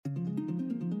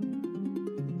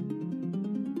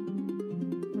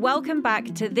Welcome back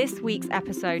to this week's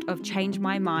episode of Change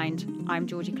My Mind. I'm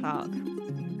Georgie Clark.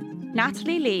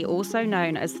 Natalie Lee, also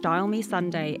known as Style Me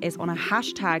Sunday, is on a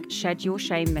 #Shed Your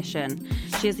Shame mission.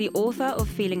 She is the author of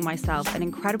Feeling Myself, an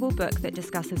incredible book that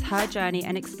discusses her journey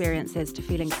and experiences to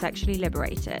feeling sexually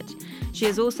liberated. She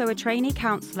is also a trainee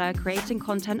counsellor creating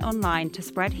content online to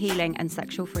spread healing and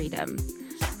sexual freedom.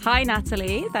 Hi,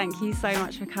 Natalie. Thank you so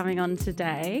much for coming on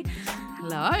today.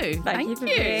 Hello. Thank you for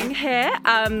being here.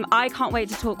 I can't wait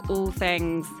to talk all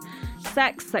things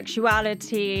sex,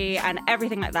 sexuality, and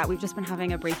everything like that. We've just been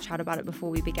having a brief chat about it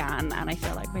before we began, and I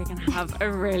feel like we're going to have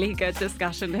a really good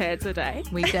discussion here today.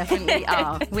 We definitely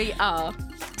are. We are.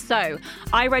 So,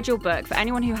 I read your book. For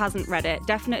anyone who hasn't read it,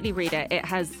 definitely read it.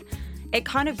 It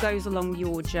kind of goes along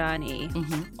your journey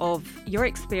of your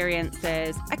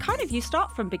experiences. You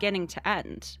start from beginning to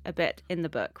end a bit in the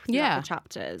book throughout the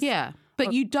chapters. Yeah.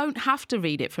 But you don't have to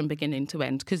read it from beginning to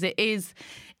end because it is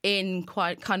in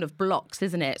quite kind of blocks,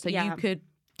 isn't it? So you could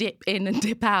dip in and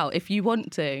dip out if you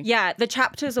want to. Yeah, the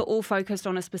chapters are all focused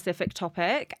on a specific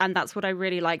topic, and that's what I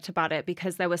really liked about it,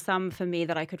 because there were some for me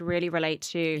that I could really relate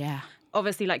to. Yeah.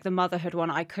 Obviously, like the motherhood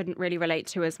one, I couldn't really relate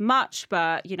to as much,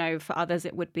 but, you know, for others,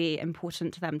 it would be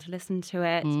important to them to listen to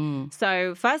it.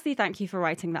 So firstly, thank you for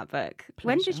writing that book. Pleasure.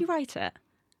 When did you write it?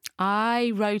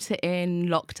 I wrote it in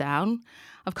lockdown.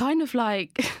 I've kind of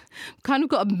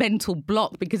got a mental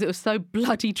block because it was so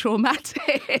bloody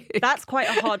traumatic. That's quite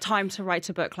a hard time to write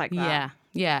a book like that.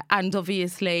 Yeah. And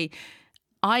obviously,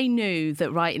 I knew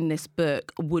that writing this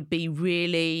book would be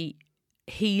really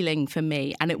healing for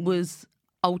me. And it was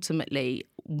ultimately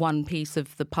one piece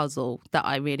of the puzzle that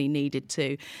I really needed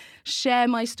to share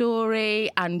my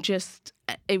story, and just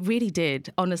it really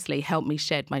did honestly help me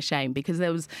shed my shame, because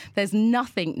there's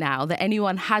nothing now that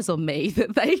anyone has on me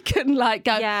that they can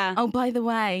go, oh, by the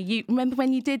way, you remember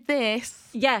when you did this?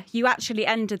 Yeah, you actually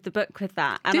ended the book with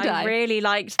that, and Did I really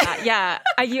liked that. Yeah,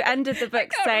 you ended the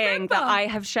book saying that I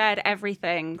have shared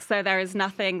everything, so there is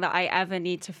nothing that I ever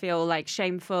need to feel like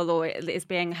shameful or is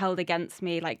being held against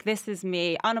me. Like, this is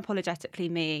me, unapologetically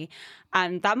me.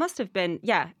 And that must have been,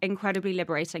 incredibly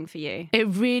liberating for you. It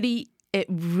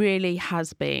really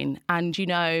has been. And, you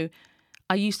know,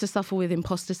 I used to suffer with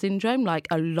imposter syndrome, like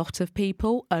a lot of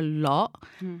people,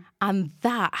 And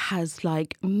that has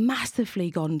massively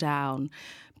gone down,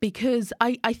 because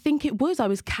I think I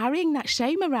was carrying that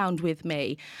shame around with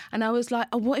me. And I was like,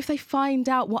 oh, what if they find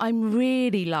out what I'm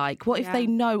really like? What if they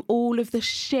know all of the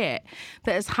shit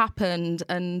that has happened?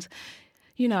 And,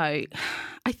 you know,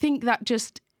 I think that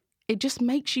it just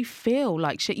makes you feel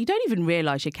like shit. You don't even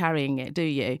realise you're carrying it, do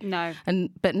you? No.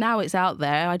 But now it's out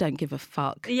there. I don't give a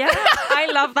fuck. Yeah, I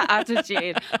love that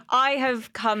attitude. I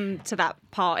have come to that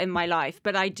part in my life,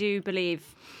 but I do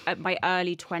believe at my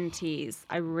early 20s,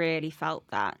 I really felt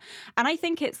that. And I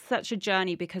think it's such a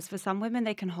journey, because for some women,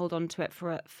 they can hold on to it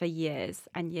for years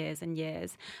and years and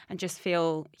years and just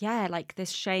feel, like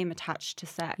this shame attached to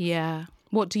sex. Yeah.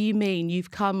 What do you mean?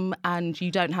 You've come and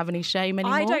you don't have any shame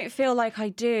anymore? I don't feel like I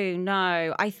do,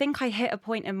 no. I think I hit a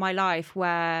point in my life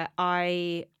where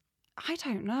I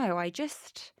don't know,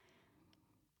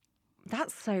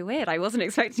 that's so weird. I wasn't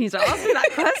expecting you to ask me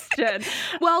that question.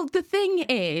 Well, the thing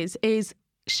is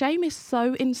shame is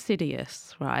so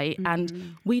insidious, right?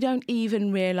 And we don't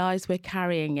even realise we're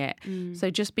carrying it.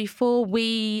 So just before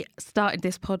we started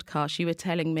this podcast, you were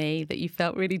telling me that you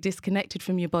felt really disconnected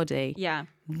from your body. Yeah.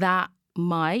 That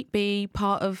might be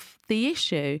part of the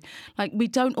issue. Like, we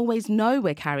don't always know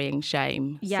we're carrying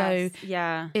shame. Yes,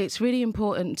 so it's really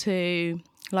important to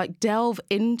delve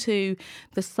into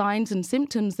the signs and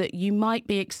symptoms that you might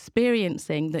be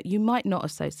experiencing that you might not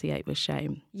associate with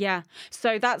shame. Yeah.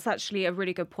 So that's actually a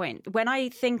really good point. When I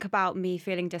think about me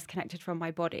feeling disconnected from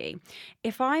my body,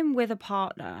 if I'm with a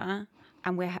partner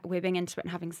and we're being intimate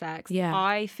and having sex,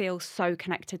 I feel so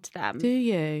connected to them. Do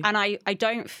you? And I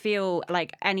don't feel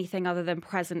like anything other than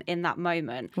present in that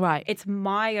moment. Right. It's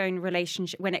my own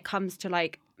relationship when it comes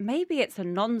to maybe it's a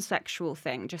non-sexual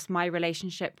thing, just my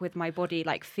relationship with my body,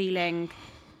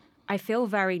 I feel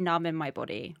very numb in my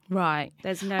body. Right.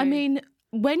 There's no... I mean,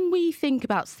 when we think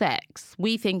about sex,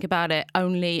 we think about it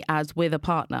only as with a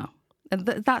partner. And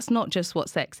that's not just what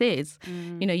sex is.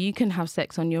 You know, you can have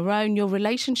sex on your own. Your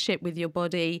relationship with your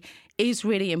body is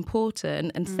really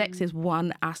important, and sex is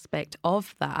one aspect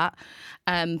of that.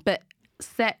 But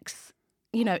sex,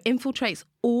 you know, infiltrates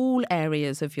all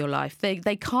areas of your life.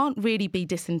 They can't really be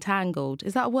disentangled.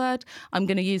 Is that a word? I'm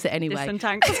going to use it anyway.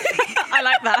 Disentangled. I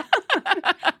like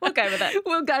that. We'll go with it.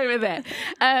 We'll go with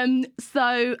it.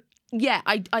 So, yeah,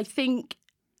 I think,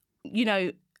 you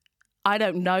know, I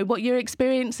don't know what your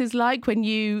experience is like when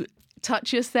you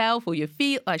touch yourself or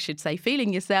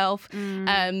feeling yourself.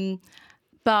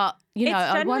 But, you know,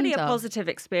 it's generally I wonder, a positive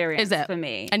experience is it? For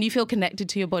me. And you feel connected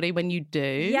to your body when you do?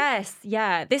 Yes,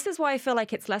 yeah. This is why I feel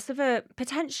like it's less of a,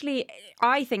 potentially,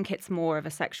 I think it's more of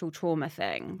a sexual trauma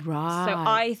thing. Right. So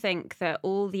I think that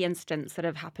all the incidents that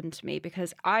have happened to me,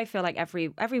 because I feel like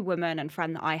every woman and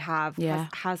friend that I have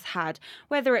has had,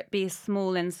 whether it be a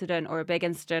small incident or a big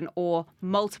incident or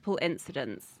multiple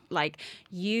incidents, like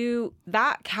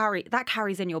that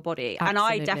carries in your body. Absolutely. And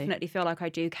I definitely feel like I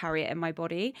do carry it in my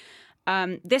body.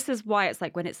 This is why it's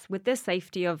like when it's with the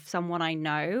safety of someone I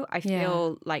know, I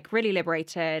feel like really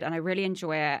liberated and I really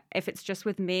enjoy it. If it's just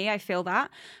with me, I feel that.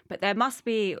 But there must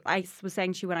be, I was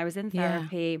saying to you when I was in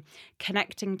therapy,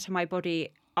 connecting to my body,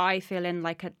 I feel in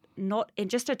like not in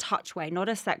just a touch way, not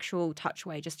a sexual touch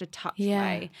way, just a touch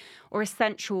way or a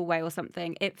sensual way or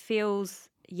something. It feels...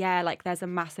 like there's a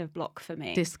massive block for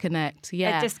me. Disconnect,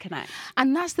 A disconnect.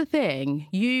 And that's the thing.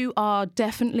 You are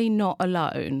definitely not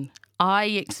alone. I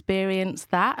experience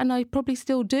that, and I probably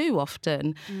still do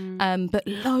often. But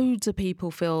loads of people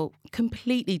feel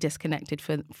completely disconnected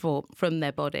from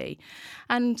their body.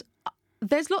 And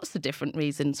there's lots of different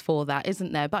reasons for that,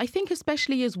 isn't there? But I think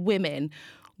especially as women,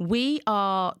 we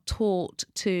are taught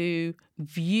to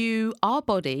view our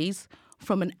bodies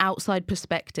from an outside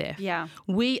perspective. Yeah.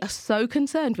 We are so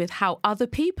concerned with how other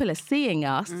people are seeing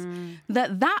us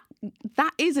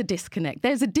that is a disconnect.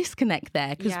 There's a disconnect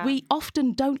there because we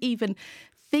often don't even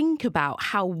think about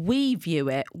how we view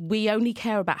it. We only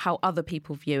care about how other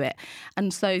people view it.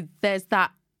 And so there's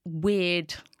that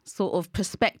weird sort of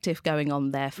perspective going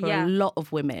on there for a lot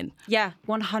of women. Yeah,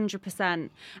 100%.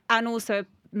 And also a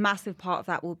massive part of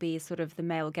that will be sort of the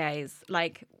male gaze.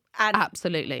 And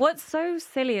absolutely. What's so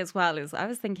silly as well is, I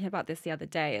was thinking about this the other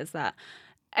day, is that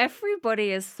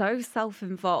everybody is so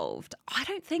self-involved. I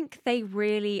don't think they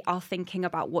really are thinking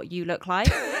about what you look like.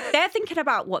 They're thinking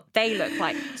about what they look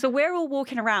like. So we're all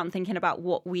walking around thinking about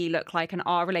what we look like and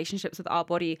our relationships with our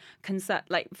body,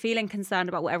 feeling concerned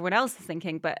about what everyone else is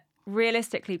thinking. But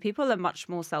realistically, people are much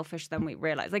more selfish than we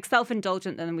realize,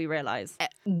 self-indulgent than we realize.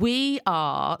 We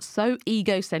are so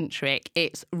egocentric,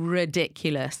 it's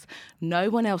ridiculous.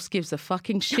 No one else gives a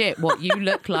fucking shit what you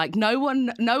look like. No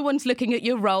one's looking at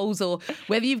your rolls or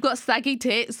whether you've got saggy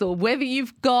tits or whether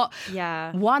you've got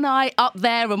one eye up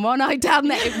there and one eye down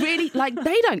there. It really,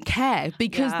 they don't care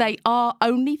because they are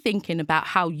only thinking about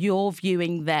how you're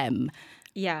viewing them.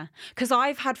 Yeah, because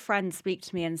I've had friends speak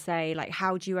to me and say,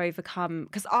 how do you overcome...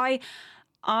 Because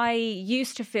I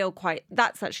used to feel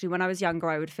that's actually when I was younger,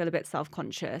 I would feel a bit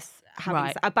self-conscious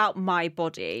about my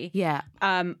body. Yeah.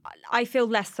 I feel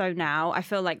less so now. I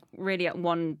feel really at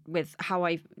one with how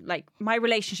my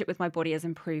relationship with my body has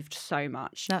improved so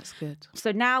much. That's good.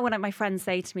 So now when my friends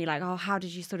say to me oh, how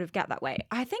did you sort of get that way?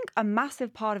 I think a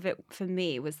massive part of it for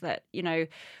me was that,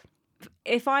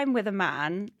 if I'm with a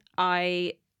man,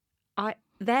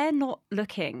 they're not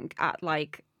looking at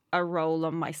a roll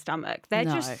on my stomach. They're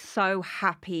just so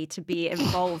happy to be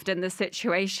involved in the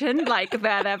situation.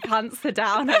 Their pants are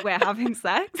down and we're having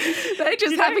sex. They're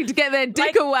just happy to get their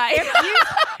dick away.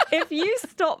 If you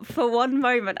stop for one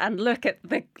moment and look at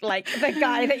the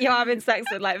guy that you're having sex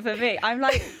with, for me, I'm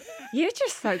you're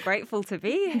just so grateful to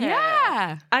be here.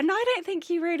 Yeah. And I don't think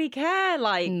you really care.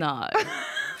 No.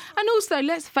 And also,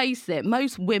 let's face it,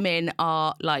 most women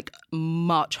are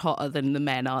much hotter than the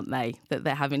men, aren't they, that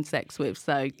they're having sex with?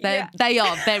 So they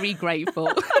are very grateful.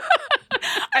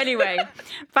 Anyway,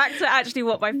 back to actually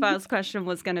what my first question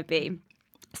was going to be.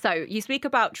 So you speak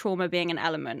about trauma being an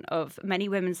element of many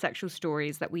women's sexual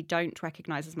stories that we don't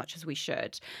recognise as much as we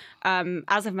should.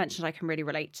 As I've mentioned, I can really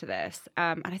relate to this.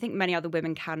 And I think many other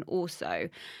women can also.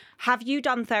 Have you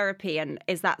done therapy? And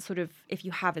is that if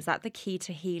you have, is that the key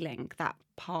to healing that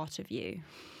part of you?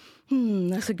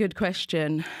 That's a good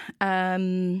question.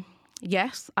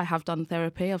 Yes, I have done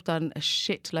therapy. I've done a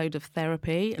shitload of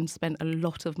therapy and spent a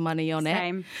lot of money on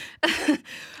it.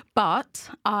 But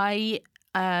I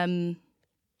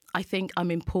think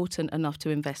I'm important enough to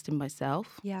invest in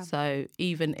myself. Yeah. So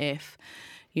even if,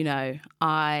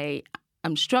 I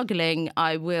am struggling,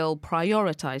 I will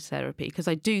prioritise therapy because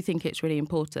I do think it's really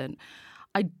important.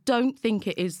 I don't think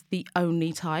it is the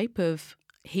only type of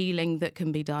healing that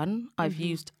can be done. I've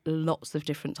used lots of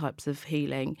different types of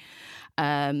healing.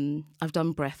 I've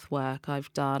done breath work.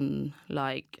 I've done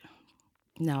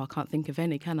no, I can't think of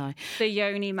any, can I? The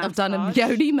yoni massage. I've done a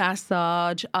yoni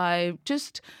massage.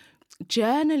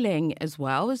 Journaling as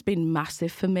well has been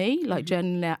massive for me,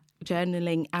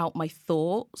 journaling out my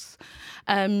thoughts.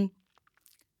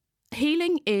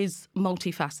 Healing is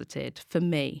multifaceted for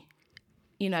me.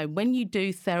 you know, when you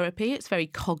do therapy, it's very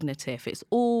cognitive. It's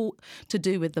all to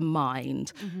do with the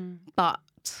mind.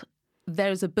 But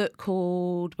there's a book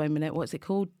called, wait a minute, what's it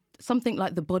called? Something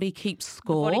like The Body Keeps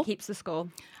Score. The Body Keeps the Score.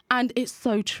 And it's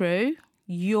so true.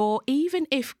 Even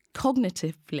if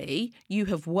cognitively you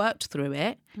have worked through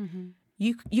it,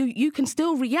 you can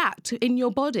still react in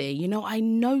your body. You know, I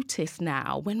notice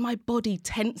now when my body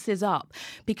tenses up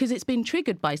because it's been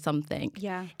triggered by something.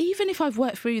 Yeah. Even if I've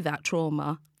worked through that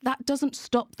trauma, that doesn't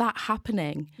stop that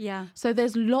happening. Yeah. So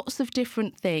there's lots of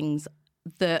different things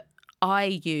that I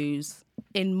use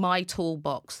in my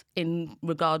toolbox in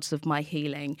regards of my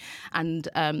healing. And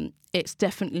it's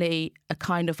definitely a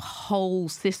kind of whole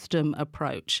system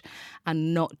approach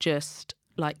and not just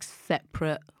like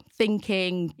separate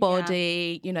thinking,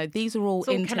 body, you know, these are all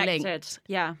interlinked. Connected.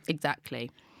 Yeah.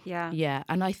 Exactly. Yeah. Yeah.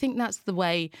 And I think that's the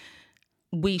way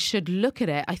we should look at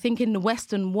it. I think in the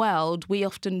Western world, we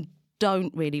often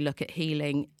don't really look at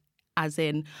healing as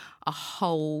in a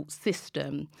whole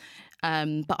system.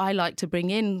 But I like to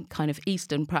bring in kind of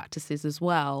Eastern practices as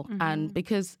well. And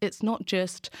because it's not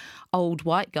just old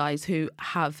white guys who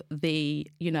have the,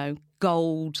 you know,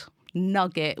 gold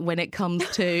nugget when it comes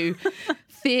to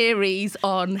theories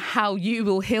on how you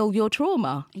will heal your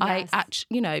trauma. Yes.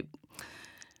 You know,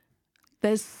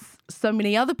 there's so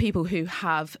many other people who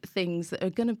have things that are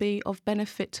going to be of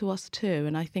benefit to us too.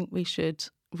 And I think we should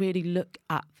really look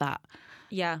at that.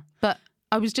 Yeah. But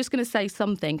I was just going to say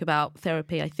something about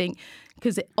therapy, I think,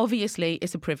 because obviously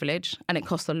it's a privilege and it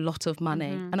costs a lot of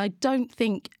money. And I don't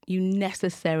think you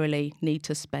necessarily need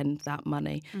to spend that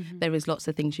money. There is lots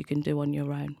of things you can do on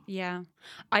your own. Yeah.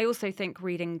 I also think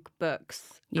reading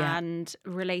books and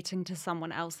relating to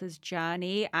someone else's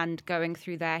journey and going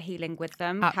through their healing with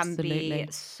them can be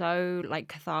so like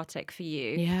cathartic for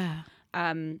you. Yeah.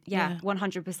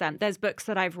 100%. There's books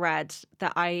that I've read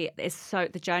that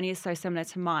the journey is so similar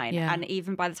to mine. Yeah. And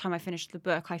even by the time I finished the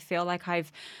book, I feel like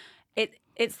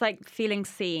it's like feeling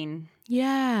seen.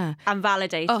 Yeah. And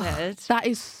validated. Oh, that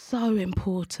is so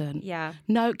important. Yeah.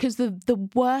 No, because the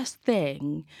worst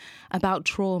thing about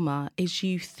trauma is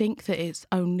you think that it's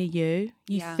only you.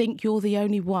 You think you're the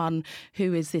only one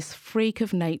who is this freak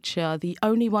of nature, the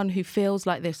only one who feels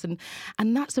like this.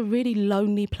 And that's a really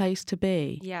lonely place to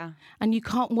be. Yeah. And you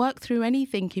can't work through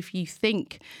anything if you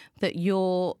think that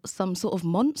you're some sort of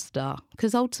monster,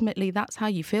 because ultimately that's how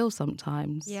you feel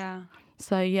sometimes. Yeah.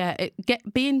 So, yeah,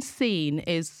 being seen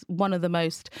is one of the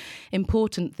most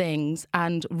important things,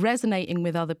 and resonating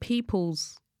with other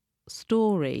people's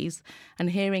stories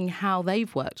and hearing how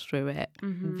they've worked through it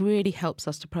really helps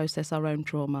us to process our own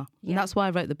trauma. Yeah. And that's why I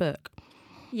wrote the book.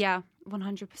 Yeah,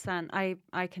 100%.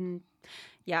 I can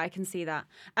see that.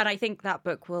 And I think that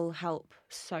book will help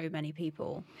so many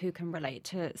people who can relate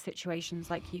to situations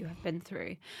like you have been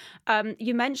through.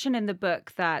 You mentioned in the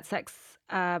book that sex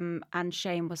and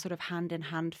shame was sort of hand in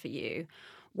hand for you.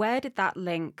 Where did that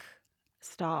link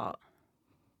start?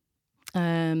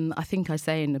 I think I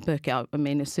say in the book, I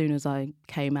mean, as soon as I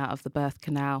came out of the birth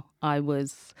canal, I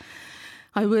was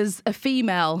a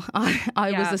female.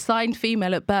 I was assigned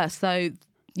female at birth. So,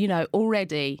 you know,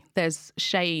 already there's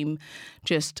shame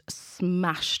just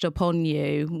smashed upon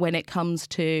you when it comes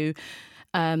to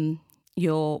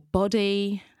your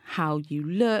body, how you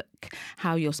look,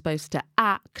 how you're supposed to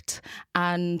act,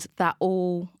 and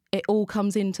it all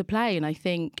comes into play. And I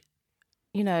think,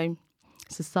 you know,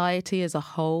 society as a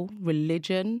whole,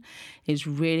 religion is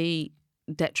really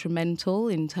detrimental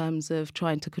in terms of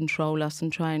trying to control us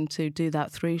and trying to do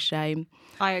that through shame.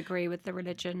 I agree with the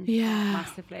religion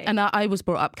massively. And I was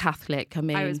brought up Catholic.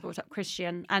 I was brought up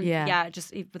Christian, and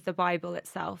just with the Bible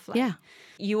itself.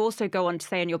 You also go on to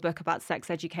say in your book about sex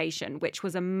education, which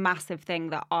was a massive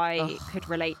thing that I could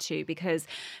relate to, because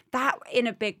that in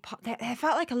a big part, there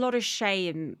felt like a lot of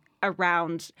shame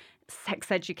around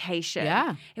sex education.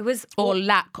 Yeah. It was... Or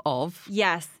lack of.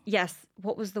 Yes.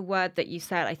 What was the word that you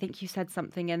said? I think you said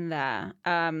something in there.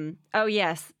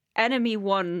 Enemy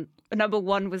number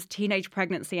one was teenage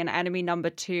pregnancy, and enemy number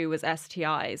two was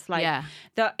STIs.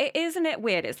 Isn't it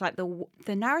weird? It's like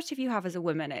the narrative you have as a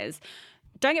woman is,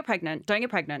 don't get pregnant, don't get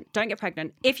pregnant, don't get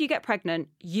pregnant. If you get pregnant,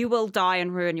 you will die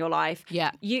and ruin your life.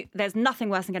 Yeah. There's nothing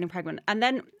worse than getting pregnant. And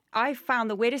then I found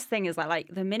the weirdest thing is like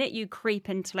the minute you creep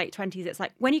into late 20s, it's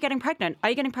like, when are you getting pregnant? Are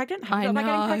you getting pregnant? Have you thought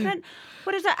about getting pregnant?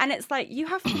 What is that? And it's like, you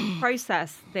have to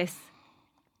process this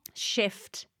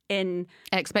shift in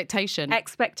expectation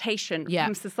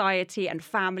from society and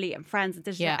family and friends and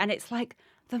digital. And it's like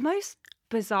the most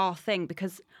bizarre thing,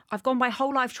 because I've gone my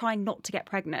whole life trying not to get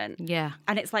pregnant. Yeah.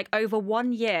 And it's like over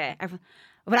 1 year,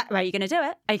 well, are you going to do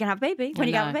it? Are you going to have a baby? When are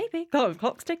you going to have a baby? Oh, the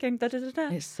clock's ticking. Da, da, da, da.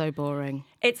 It's so boring.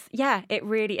 It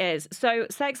really is. So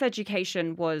sex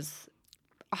education was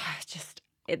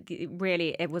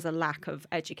it was a lack of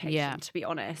education, to be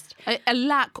honest. A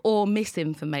lack or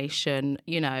misinformation,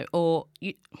 I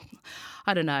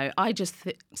don't know.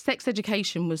 Sex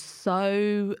education was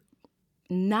so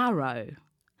narrow.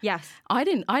 Yes. I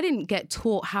didn't get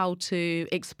taught how to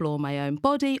explore my own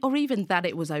body, or even that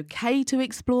it was okay to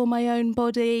explore my own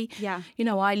body. Yeah.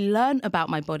 I learned about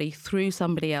my body through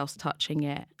somebody else touching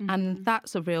it. And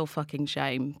that's a real fucking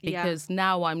shame, because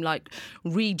now I'm like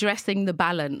redressing the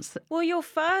balance. Well, your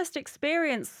first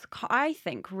experience, I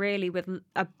think, really with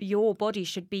your body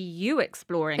should be you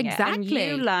exploring it. And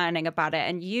you learning about it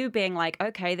and you being like,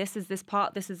 okay, this is this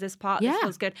part, this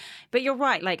feels good. But you're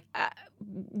right, like,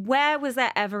 where was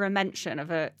there ever a mention of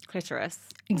a clitoris?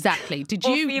 Exactly. Did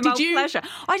or you pleasure?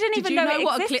 I didn't even know it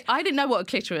existed. I didn't know what a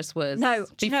clitoris was. No,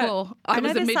 before I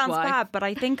was a midwife. I know this sounds bad, but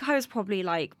I think I was probably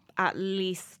like at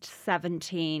least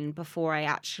 17 before I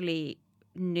actually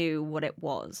knew what it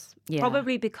was. Yeah.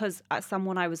 Probably because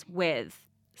someone I was with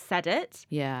said it.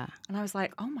 Yeah. And I was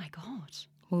like, oh my God.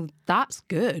 Well, that's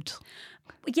good.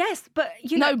 Yes, but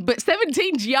No, but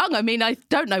 17's young. I mean, I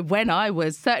don't know when I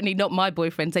was. Certainly not my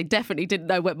boyfriends. They definitely didn't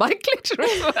know what my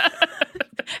clitoris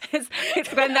was.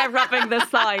 It's when they're rubbing the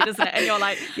side, isn't it? And you're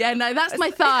like... Yeah, no, that's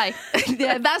my thigh.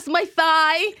 Yeah, that's my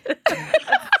thigh.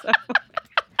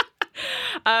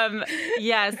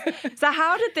 Yes. So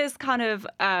how did this kind of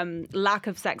lack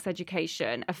of sex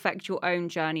education affect your own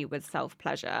journey with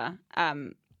self-pleasure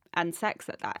and sex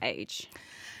at that age?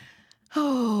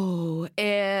 Oh,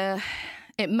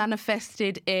 it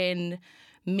manifested in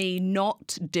me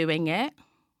not doing it.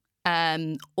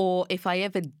 Or if I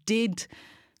ever did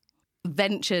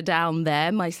venture down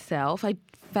there myself, I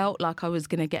felt like I was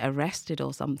going to get arrested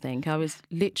or something. I was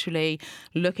literally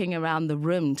looking around the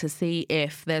room to see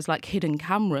if there's like hidden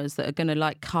cameras that are going to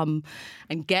like come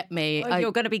and get me. Oh,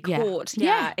 you're going to be caught.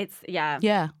 Yeah.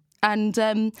 Yeah. And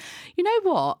you know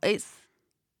what? I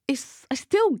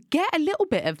still get a little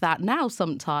bit of that now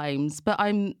sometimes, but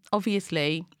I'm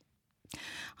obviously...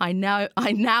 I now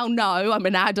know I'm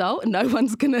an adult and no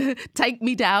one's going to take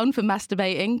me down for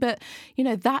masturbating. But,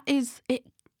 it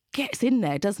gets in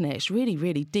there, doesn't it? It's really,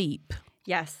 really deep.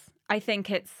 Yes. I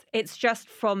think it's just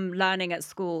from learning at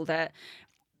school that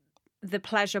the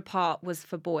pleasure part was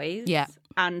for boys. Yeah.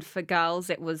 And for girls,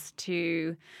 it was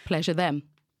to... Pleasure them.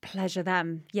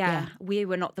 Yeah. We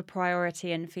were not the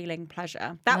priority in feeling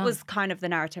pleasure. That was kind of the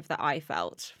narrative that I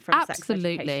felt from sex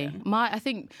education. I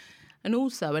think... And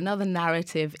also another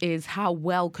narrative is how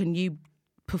well can you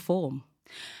perform?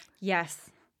 Yes.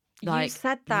 You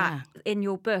said that in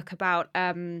your book about,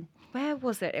 where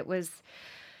was it? It was,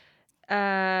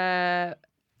 it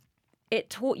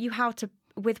taught you how to,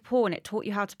 with porn, it taught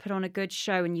you how to put on a good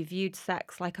show and you viewed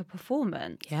sex like a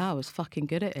performance. Yeah, I was fucking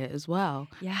good at it as well.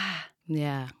 Yeah.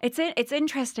 Yeah. It's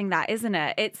interesting that, isn't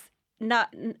it?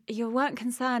 You weren't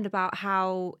concerned about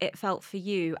how it felt for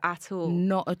you at all.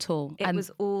 Not at all. It was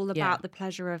all about the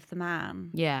pleasure of the man.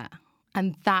 Yeah.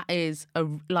 And that is,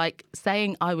 like,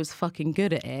 saying I was fucking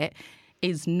good at it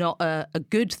is not a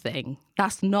good thing.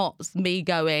 That's not me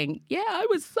going, yeah, I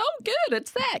was so good at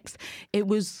sex. It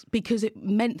was because it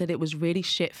meant that it was really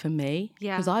shit for me.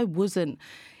 Yeah. Because I wasn't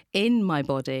in my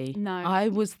body. No. I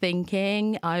was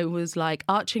thinking, I was like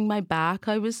arching my back,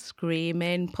 I was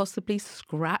screaming, possibly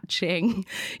scratching.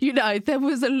 There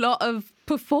was a lot of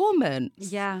performance.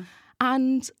 Yeah.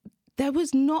 And there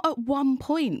was not at one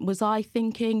point was I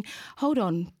thinking, hold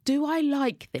on, do I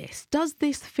like this? Does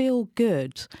this feel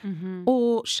good? Mm-hmm.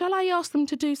 Or shall I ask them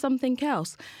to do something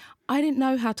else? I didn't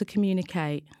know how to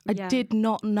communicate. I did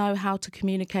not know how to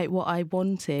communicate what I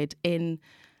wanted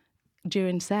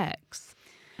during sex.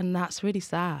 And that's really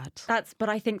sad. But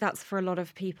I think that's for a lot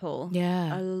of people.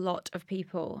 Yeah. A lot of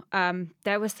people.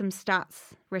 There were some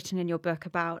stats written in your book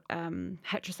about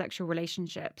heterosexual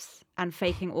relationships and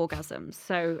faking orgasms.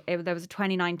 So there was a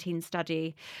 2019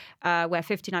 study where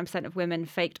 59% of women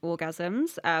faked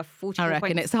orgasms. I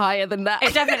reckon it's higher than that.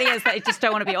 It definitely is. They just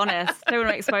don't want to be honest. They want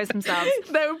to expose themselves.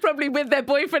 They were probably with their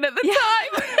boyfriend at the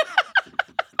time.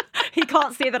 He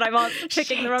can't see that I'm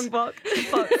ticking the wrong box.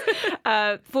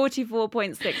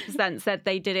 44.6% said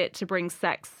they did it to bring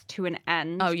sex to an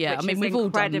end. Oh, yeah. Which we've all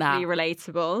done that. Incredibly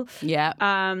relatable. Yeah.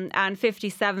 And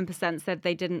 57% said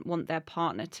they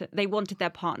wanted their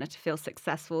partner to feel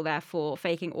successful. Therefore,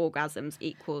 faking orgasms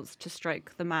equals to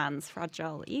stroke the man's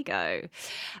fragile ego.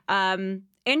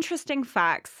 Interesting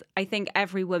facts. I think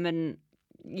every woman,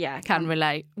 can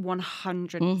relate.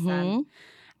 100%. Mm-hmm.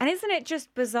 And isn't it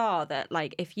just bizarre that,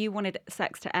 like, if you wanted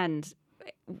sex to end,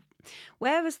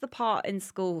 where was the part in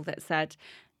school that said,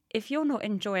 if you're not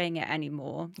enjoying it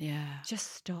anymore,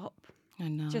 just stop. I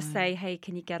know. Just say, hey,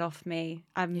 can you get off me?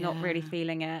 I'm not really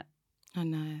feeling it. I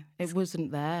know. It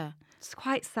wasn't there. It's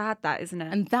quite sad, that, isn't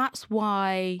it? And that's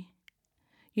why,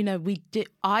 you know,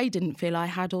 I didn't feel I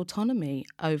had autonomy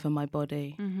over my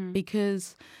body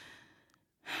because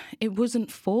it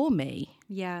wasn't for me.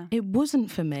 Yeah. It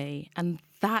wasn't for me. And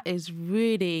that is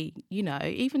really, you know,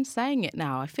 even saying it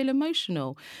now, I feel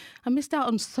emotional. I missed out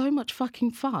on so much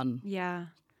fucking fun. Yeah.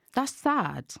 That's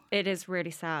sad. It is really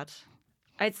sad.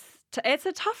 It's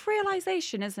a tough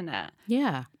realization, isn't it?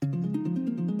 Yeah.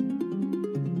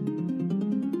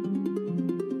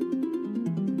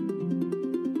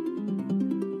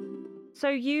 So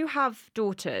you have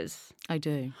daughters. I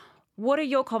do. What are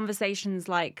your conversations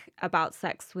like about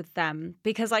sex with them?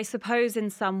 Because I suppose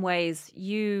in some ways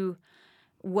you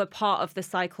were part of the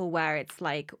cycle where it's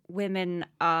like women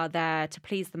are there to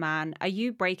please the man. Are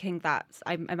you breaking that?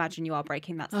 I imagine you are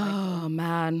breaking that cycle. Oh,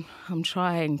 man, I'm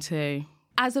trying to.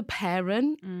 As a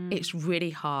parent, it's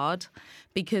really hard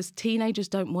because teenagers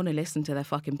don't want to listen to their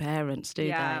fucking parents, do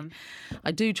they?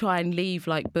 I do try and leave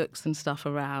like books and stuff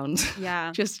around.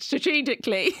 Yeah. Just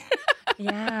strategically.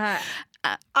 Yeah.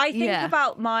 I think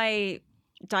about my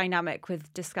dynamic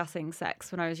with discussing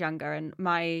sex when I was younger, and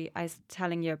I was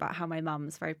telling you about how my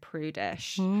mum's very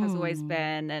prudish, has always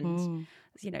been, and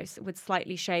you know, would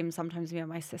slightly shame sometimes me and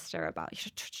my sister about,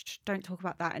 don't talk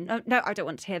about that, and no, I don't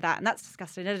want to hear that, and that's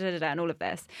disgusting, and all of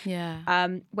this. Yeah.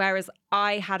 Whereas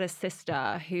I had a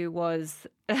sister who was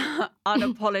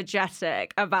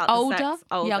unapologetic about older, the sex.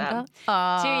 Older, younger, 2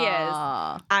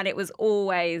 years, and it was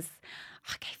always,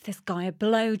 I gave this guy a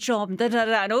blowjob,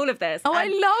 and all of this. Oh, and, I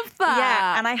love that.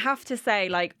 Yeah, and I have to say,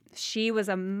 like, she was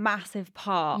a massive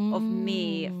part of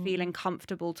me feeling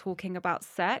comfortable talking about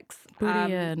sex.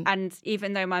 Brilliant. And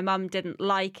even though my mum didn't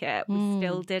like it, we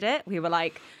still did it. We were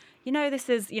like, you know, this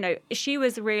is, you know, she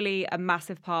was really a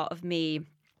massive part of me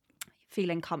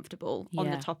feeling comfortable on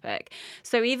the topic.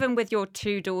 So even with your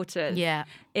two daughters,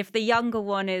 if the younger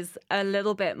one is a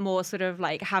little bit more sort of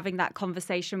like having that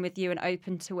conversation with you and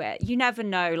open to it, you never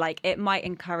know, like it might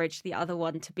encourage the other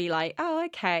one to be like, oh,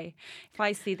 okay, if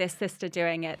I see this sister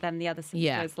doing it, then the other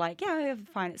sister is like, yeah,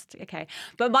 fine, it's okay.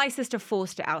 But my sister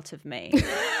forced it out of me.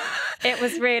 It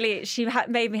was really, she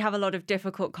made me have a lot of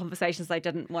difficult conversations I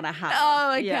didn't want to have.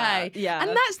 Oh, okay. Yeah.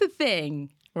 And that's the thing.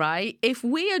 Right? If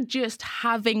we are just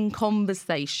having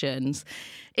conversations,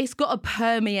 it's got to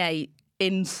permeate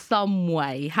in some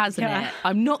way, hasn't it?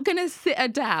 I'm not going to sit her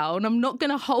down. I'm not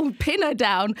going to pin her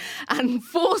down and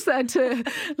force her to,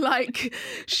 like,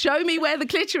 show me where the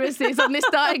clitoris is on this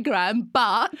diagram.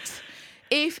 But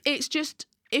if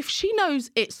she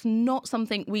knows it's not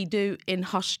something we do in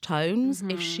hushed tones,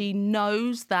 if she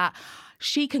knows that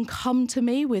she can come to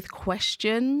me with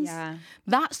questions.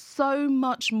 That's so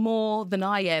much more than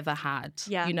I ever had,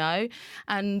 you know?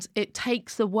 And it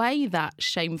takes away that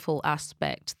shameful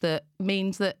aspect that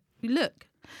means that, look,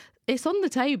 it's on the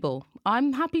table.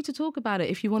 I'm happy to talk about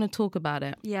it if you want to talk about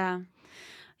it. Yeah.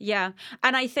 Yeah.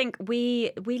 And I think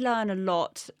we learn a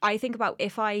lot. I think about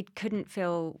if I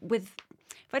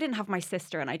didn't have my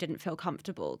sister and I didn't feel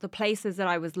comfortable, the places that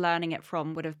I was learning it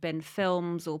from would have been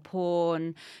films or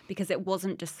porn, because it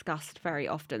wasn't discussed very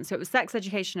often. So it was sex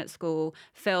education at school,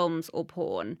 films or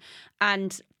porn.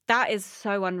 And that is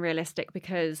so unrealistic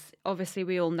because obviously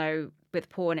we all know with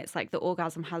porn, it's like the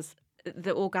orgasm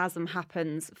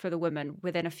happens for the woman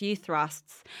within a few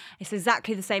thrusts. It's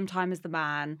exactly the same time as the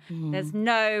man. There's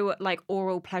no like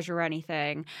oral pleasure or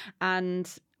anything.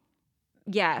 And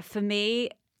yeah, for me,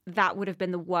 that would have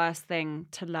been the worst thing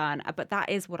to learn. But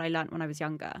that is what I learned when I was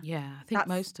younger. Yeah, I think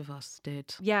most of us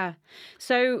did. Yeah.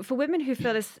 So for women who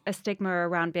feel a stigma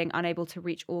around being unable to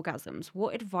reach orgasms,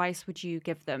 what advice would you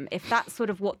give them? If that's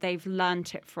sort of what they've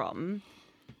learned it from,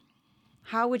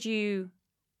 what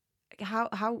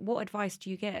advice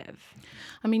do you give?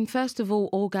 I mean, first of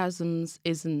all, orgasms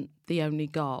isn't the only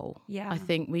goal. Yeah. I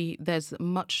think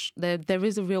there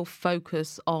is a real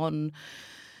focus on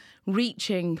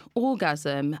reaching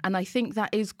orgasm, and I think that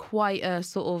is quite a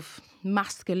sort of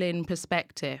masculine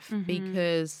perspective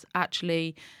because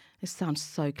actually, this sounds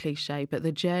so cliche, but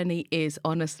the journey is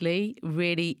honestly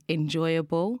really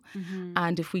enjoyable.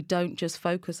 And if we don't just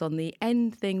focus on the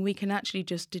end thing, we can actually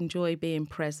just enjoy being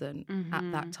present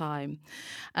at that time.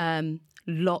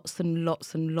 Lots and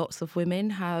lots and lots of women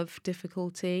have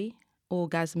difficulty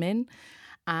orgasming,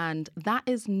 and that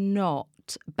is not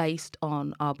based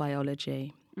on our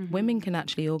biology. Women can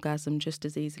actually orgasm just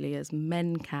as easily as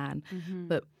men can,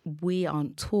 but we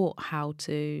aren't taught how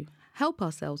to help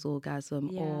ourselves orgasm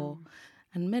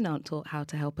and men aren't taught how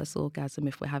to help us orgasm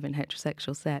if we're having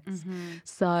heterosexual sex.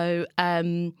 So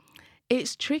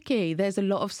it's tricky. There's a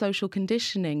lot of social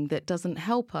conditioning that doesn't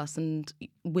help us, and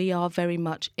we are very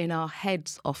much in our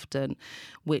heads often,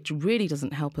 which really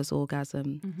doesn't help us orgasm.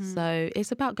 So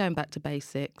it's about going back to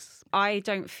basics. I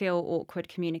don't feel awkward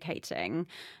communicating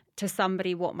to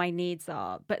somebody what my needs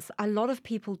are, but a lot of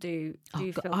people do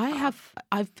feel tough.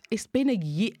 It's been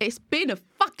a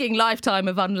fucking lifetime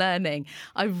of unlearning.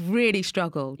 I've really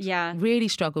struggled. Really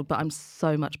struggled, but I'm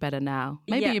so much better now.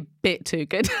 Maybe a bit too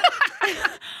good.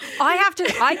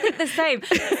 I think the same.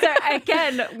 So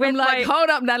again, I'm like, hold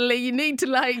up, Natalie, you need to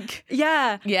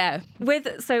Yeah.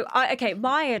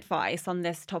 My advice on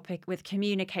this topic with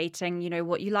communicating,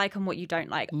 what you like and what you don't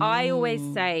like. I always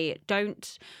say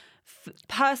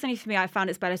personally for me, I found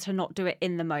it's better to not do it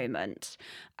in the moment.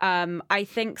 I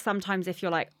think sometimes if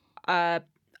you're like, I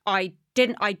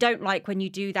don't like when you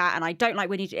do that, and I don't like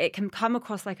when you do it can come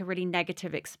across like a really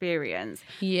negative experience.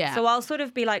 Yeah. So I'll sort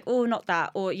of be like, oh, not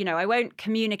that, or, I won't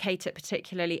communicate it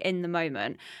particularly in the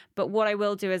moment. But what I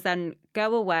will do is then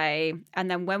go away,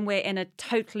 and then when we're in a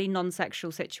totally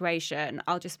non-sexual situation,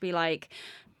 I'll just be like,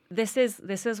 this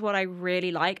is what I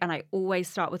really like, and I always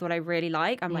start with what I really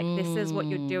like. I'm like, this is what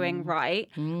you're doing right,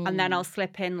 and then I'll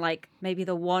slip in like maybe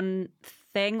the one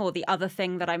thing or the other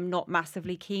thing that I'm not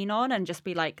massively keen on, and just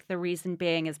be like, the reason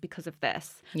being is because of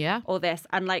this, or this,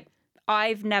 and like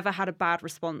I've never had a bad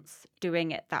response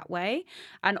doing it that way,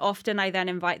 and often I then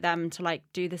invite them to like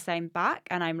do the same back,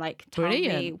 and I'm like, tell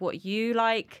me what you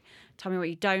like. Tell me what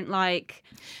you don't like.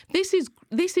 This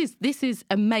is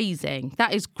amazing.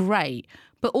 That is great.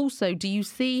 But also, do you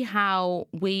see how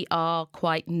we are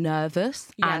quite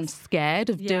nervous and scared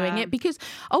of doing it? Because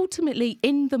ultimately,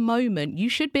 in the moment, you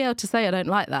should be able to say, I don't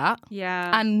like that.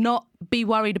 Yeah. And not be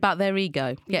worried about their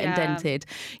ego getting dented.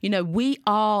 We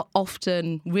are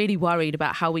often really worried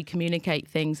about how we communicate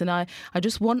things. And I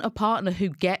just want a partner who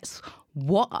gets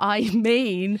what I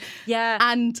mean. Yeah.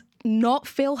 And not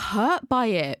feel hurt by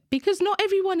it, because not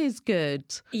everyone is good.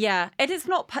 Yeah, it's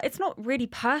not really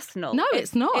personal. No,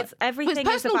 it's not. It's everything. It's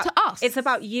personal to us. It's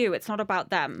about you. It's not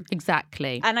about them.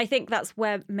 Exactly. And I think that's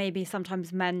where maybe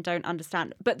sometimes men don't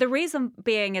understand. But the reason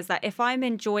being is that if I'm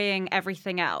enjoying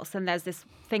everything else and there's this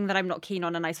thing that I'm not keen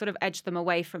on and I sort of edge them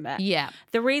away from it. Yeah.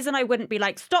 The reason I wouldn't be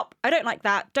like, stop, I don't like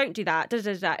that, don't do that,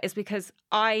 is because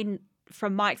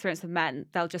from my experience with men,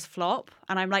 they'll just flop.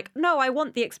 And I'm like, no, I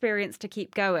want the experience to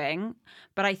keep going.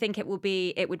 But I think it would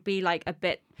be like a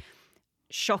bit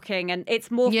shocking. And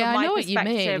it's more from my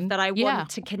perspective that I want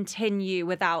to continue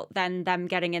without then them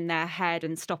getting in their head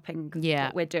and stopping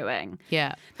what we're doing.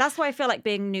 Yeah. That's why I feel like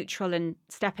being neutral and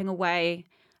stepping away.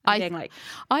 I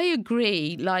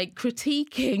agree, like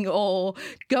critiquing or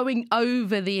going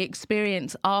over the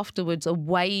experience afterwards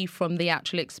away from the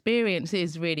actual experience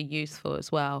is really useful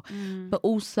as well. But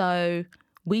also,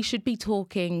 we should be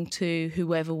talking to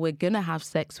whoever we're going to have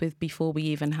sex with before we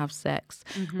even have sex.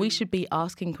 We should be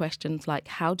asking questions like,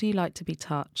 how do you like to be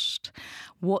touched?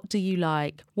 What do you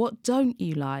like? What don't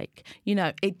you like?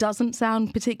 It doesn't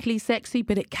sound particularly sexy,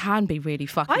 but it can be really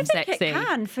fucking sexy. I think it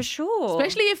can, for sure.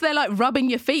 Especially if they're like rubbing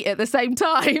your feet at the same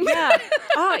time. Yeah.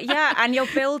 Oh, yeah. And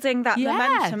you're building that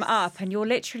momentum up, and you're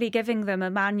literally giving them a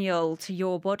manual to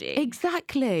your body.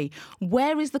 Exactly.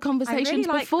 Where is the conversations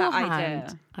beforehand? That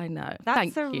idea. I know.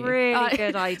 That's a really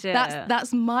good idea.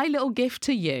 That's my little gift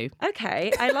to you.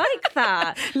 Okay, I like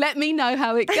that. Let me know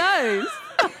how it goes.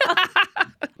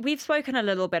 We've spoken a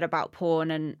little bit about porn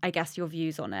and I guess your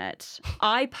views on it.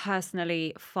 I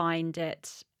personally find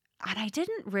it, and I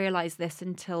didn't realise this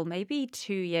until maybe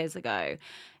 2 years ago,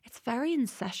 it's very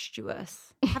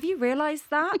incestuous. Have you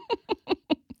realised that?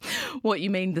 What,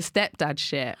 you mean the stepdad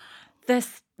shit?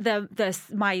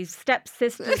 My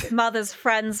stepsister's mother's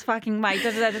friends fucking my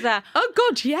da-da-da-da-da. Oh,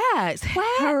 God, yeah. It's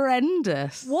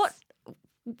horrendous.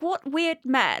 What weird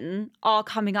men are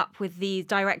coming up with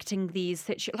directing these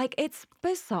situations? Like, it's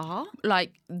bizarre.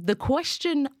 Like, the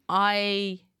question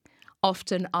I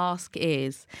often ask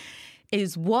is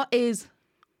what's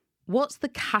the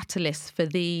catalyst for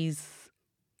these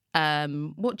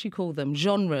what do you call them,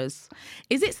 genres?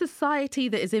 Is it society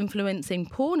that is influencing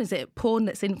porn? Is it porn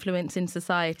that's influencing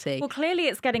society? Well, clearly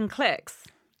it's getting clicks.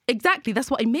 Exactly, that's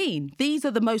what I mean. These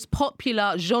are the most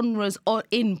popular genres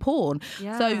in porn.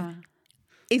 Yeah. So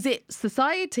is it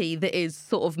society that is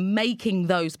sort of making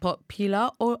those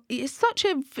popular, or it's such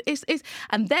a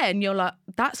and then you're like,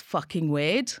 that's fucking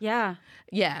weird. Yeah.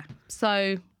 Yeah.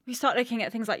 So you start looking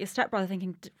at things like your stepbrother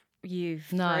thinking, you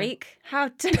freak. How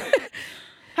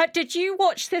did you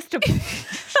watch Sister?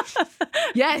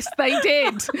 Yes, they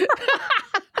did.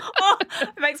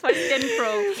 It makes my skin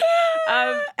crawl.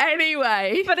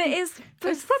 Anyway. But it is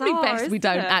bizarre, It's probably best we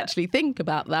don't isn't it? actually think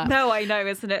about that. No, I know,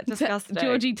 isn't it? Disgusting.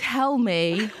 Georgie, tell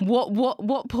me,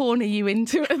 what porn are you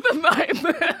into at the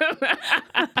moment?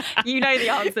 You know the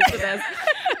answer to this.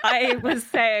 I was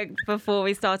saying before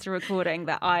we started recording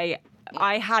that I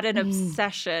had an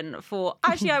obsession for,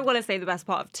 actually, I want to say the best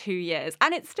part of 2 years.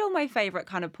 And it's still my favourite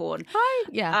kind of porn.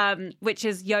 Which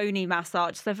is yoni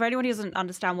massage. So for anyone who doesn't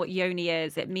understand what yoni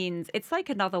is, it means it's like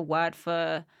another word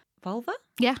for vulva?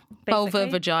 Yeah. Basically.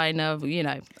 Vulva, vagina,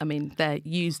 I mean, they're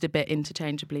used a bit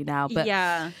interchangeably now. But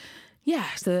yeah,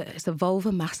 it's a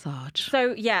vulva massage.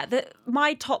 So, yeah,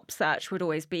 my top search would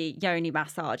always be yoni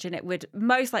massage, and it would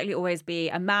most likely always be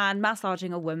a man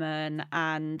massaging a woman,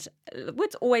 and it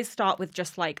would always start with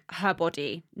just like her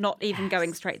body, not even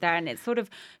going straight there. And it sort of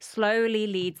slowly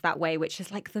leads that way, which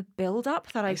is like the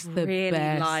build-up that I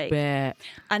really like. Bit.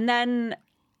 And then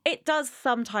it does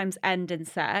sometimes end in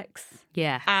sex.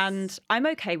 Yeah. And I'm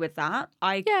okay with that.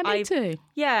 Me too.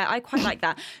 Yeah, I quite like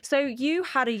that. So you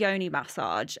had a yoni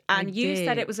massage, and you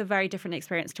said it was a very different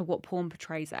experience to what porn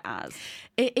portrays it as.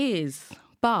 It is,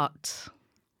 but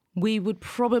we would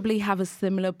probably have a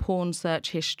similar porn search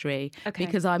history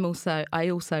because I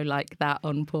also like that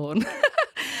on porn.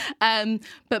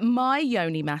 But my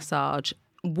yoni massage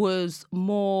was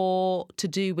more to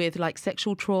do with like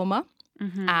sexual trauma.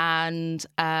 And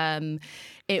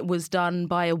it was done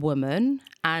by a woman,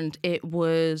 and it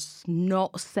was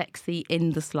not sexy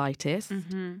in the slightest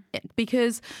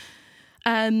because,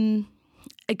 again,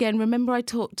 remember I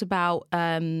talked about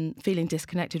feeling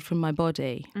disconnected from my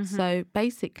body. So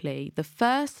basically, the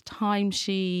first time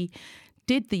she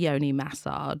did the yoni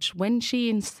massage, when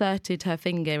she inserted her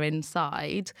finger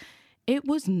inside, it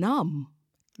was numb.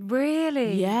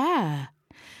 Really? Yeah.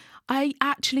 I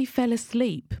actually fell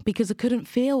asleep because I couldn't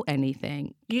feel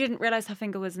anything. You didn't realise her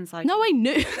finger was inside? No, I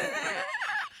knew.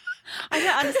 I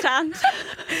don't understand.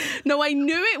 No, I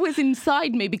knew it was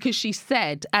inside me because she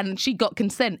said, and she got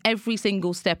consent every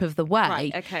single step of the way.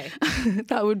 Right, okay.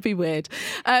 That would be weird.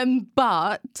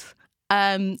 But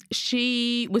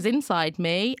she was inside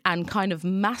me and kind of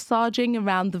massaging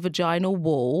around the vaginal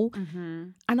wall,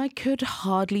 and I could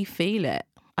hardly feel it.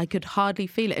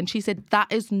 And she said that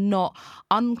is not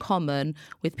uncommon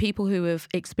with people who have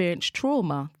experienced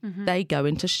trauma. They go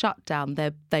into shutdown.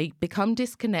 They become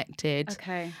disconnected.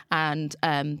 Okay. And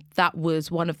that was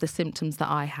one of the symptoms that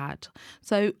I had.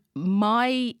 So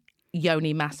my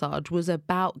yoni massage was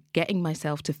about getting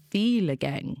myself to feel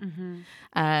again.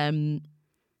 And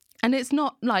it's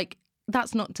not like,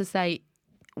 that's not to say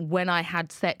when I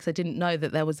had sex, I didn't know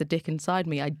that there was a dick inside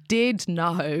me. I did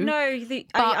know. No,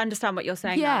 I understand what you're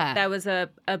saying. Yeah. There was a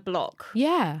block.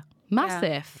 Yeah,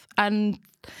 massive. Yeah.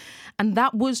 And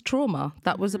that was trauma.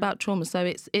 That was about trauma.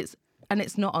 So it's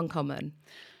not uncommon.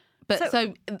 But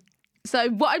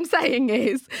so what I'm saying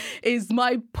is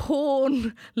my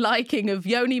porn liking of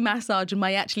yoni massage and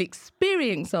my actual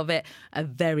experience of it are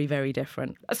very, very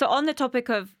different. So on the topic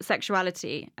of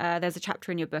sexuality, there's a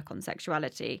chapter in your book on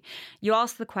sexuality. You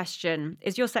ask the question,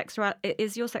 is your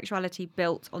sexuality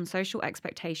built on social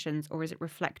expectations, or is it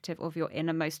reflective of your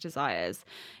innermost desires?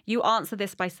 You answer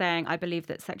this by saying, I believe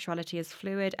that sexuality is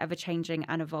fluid, ever-changing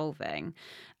and evolving.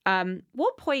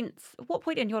 What point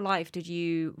in your life did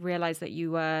you realise that you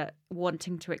were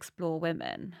wanting to explore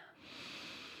women?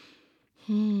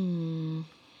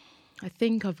 I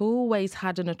think I've always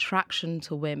had an attraction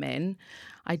to women.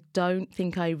 I don't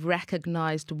think I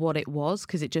recognised what it was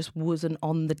because it just wasn't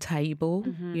on the table.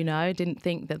 I didn't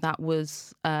think that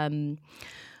was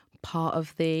part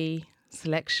of the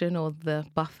selection or the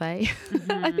buffet.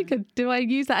 I think do I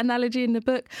use that analogy in the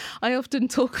book? I often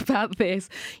talk about this.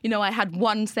 I had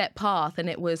one set path, and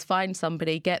it was find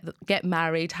somebody, get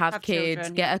married, have kids,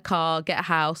 children, get a car, get a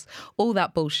house, all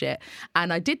that bullshit.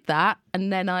 And I did that,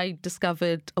 and then I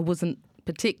discovered I wasn't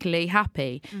particularly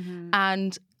happy.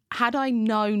 And had I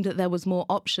known that there was more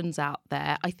options out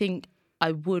there, I think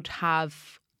I would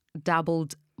have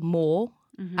dabbled more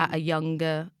at a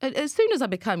younger, as soon as I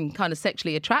become kind of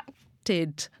sexually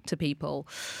attracted to people.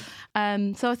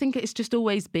 So I think it's just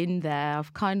always been there.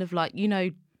 I've kind of like,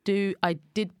 I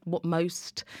did what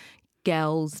most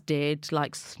girls did,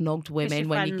 like snogged women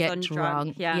when you get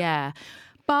drunk. Yeah.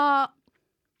 But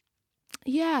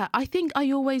yeah, I think I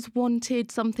always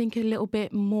wanted something a little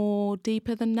bit more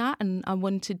deeper than that, and I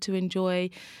wanted to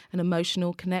enjoy an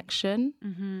emotional connection.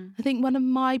 I think one of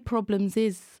my problems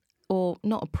is, or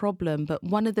not a problem, but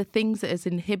one of the things that has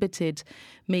inhibited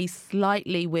me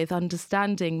slightly with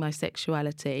understanding my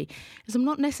sexuality is I'm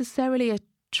not necessarily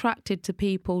attracted to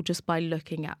people just by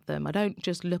looking at them. I don't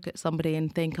just look at somebody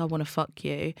and think, I want to fuck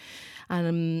you.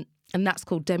 And and that's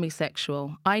called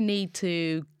demisexual. I need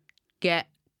to get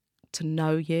to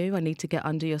know you. I need to get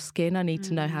under your skin. I need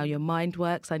to know how your mind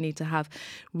works. I need to have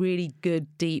really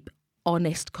good, deep,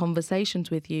 honest conversations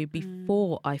with you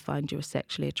before I find you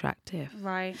sexually attractive.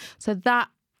 Right. So that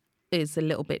is a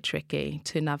little bit tricky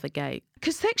to navigate.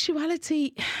 Because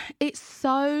sexuality, it's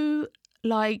so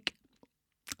like,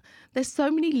 there's so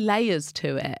many layers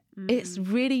to it. It's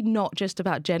really not just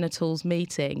about genitals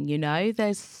meeting, you know?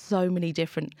 There's so many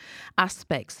different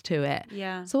aspects to it.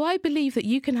 Yeah. So I believe that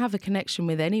you can have a connection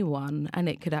with anyone and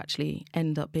it could actually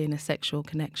end up being a sexual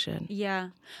connection. Yeah.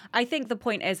 I think the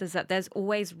point is that there's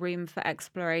always room for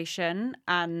exploration,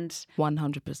 and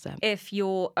 100%. if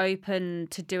you're open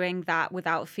to doing that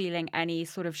without feeling any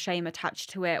sort of shame attached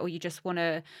to it, or you just want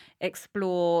to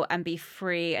explore and be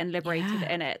free and liberated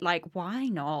in it, like, why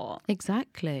not?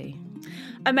 Exactly.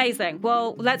 Amazing.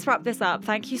 Well, let's wrap this up.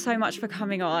 Thank you so much for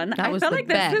coming on. That was I feel the like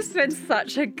best. this has been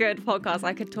such a good podcast.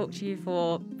 I could talk to you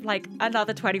for like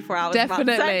another 24 hours.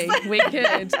 Definitely, about sex. we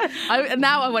could.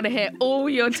 Now I want to hear all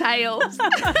your tales.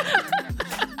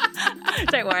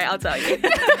 Don't worry, I'll tell you.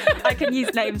 I can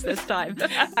use names this time.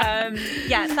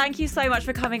 Yeah, thank you so much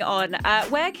for coming on.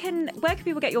 Where can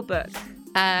people get your book?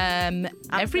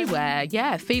 Everywhere,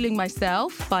 yeah. Feeling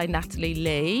Myself by Natalie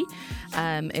Lee.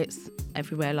 It's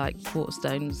everywhere, like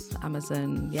Waterstones,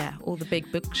 Amazon, yeah, all the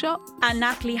big bookshops. And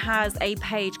Natalie has a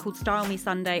page called Style Me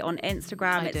Sunday on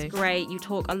Instagram. It's great. You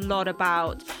talk a lot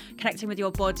about connecting with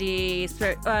your body,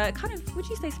 spirit, kind of, would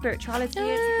you say spirituality?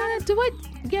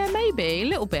 Yeah, maybe a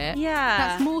little bit. Yeah.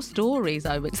 That's more stories,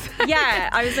 I would say. Yeah,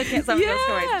 I was looking at some of your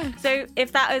stories. So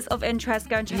if that is of interest,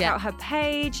 go and check out her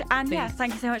page. And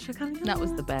thank you so much for coming. That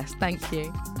was the best. Thank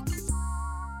you.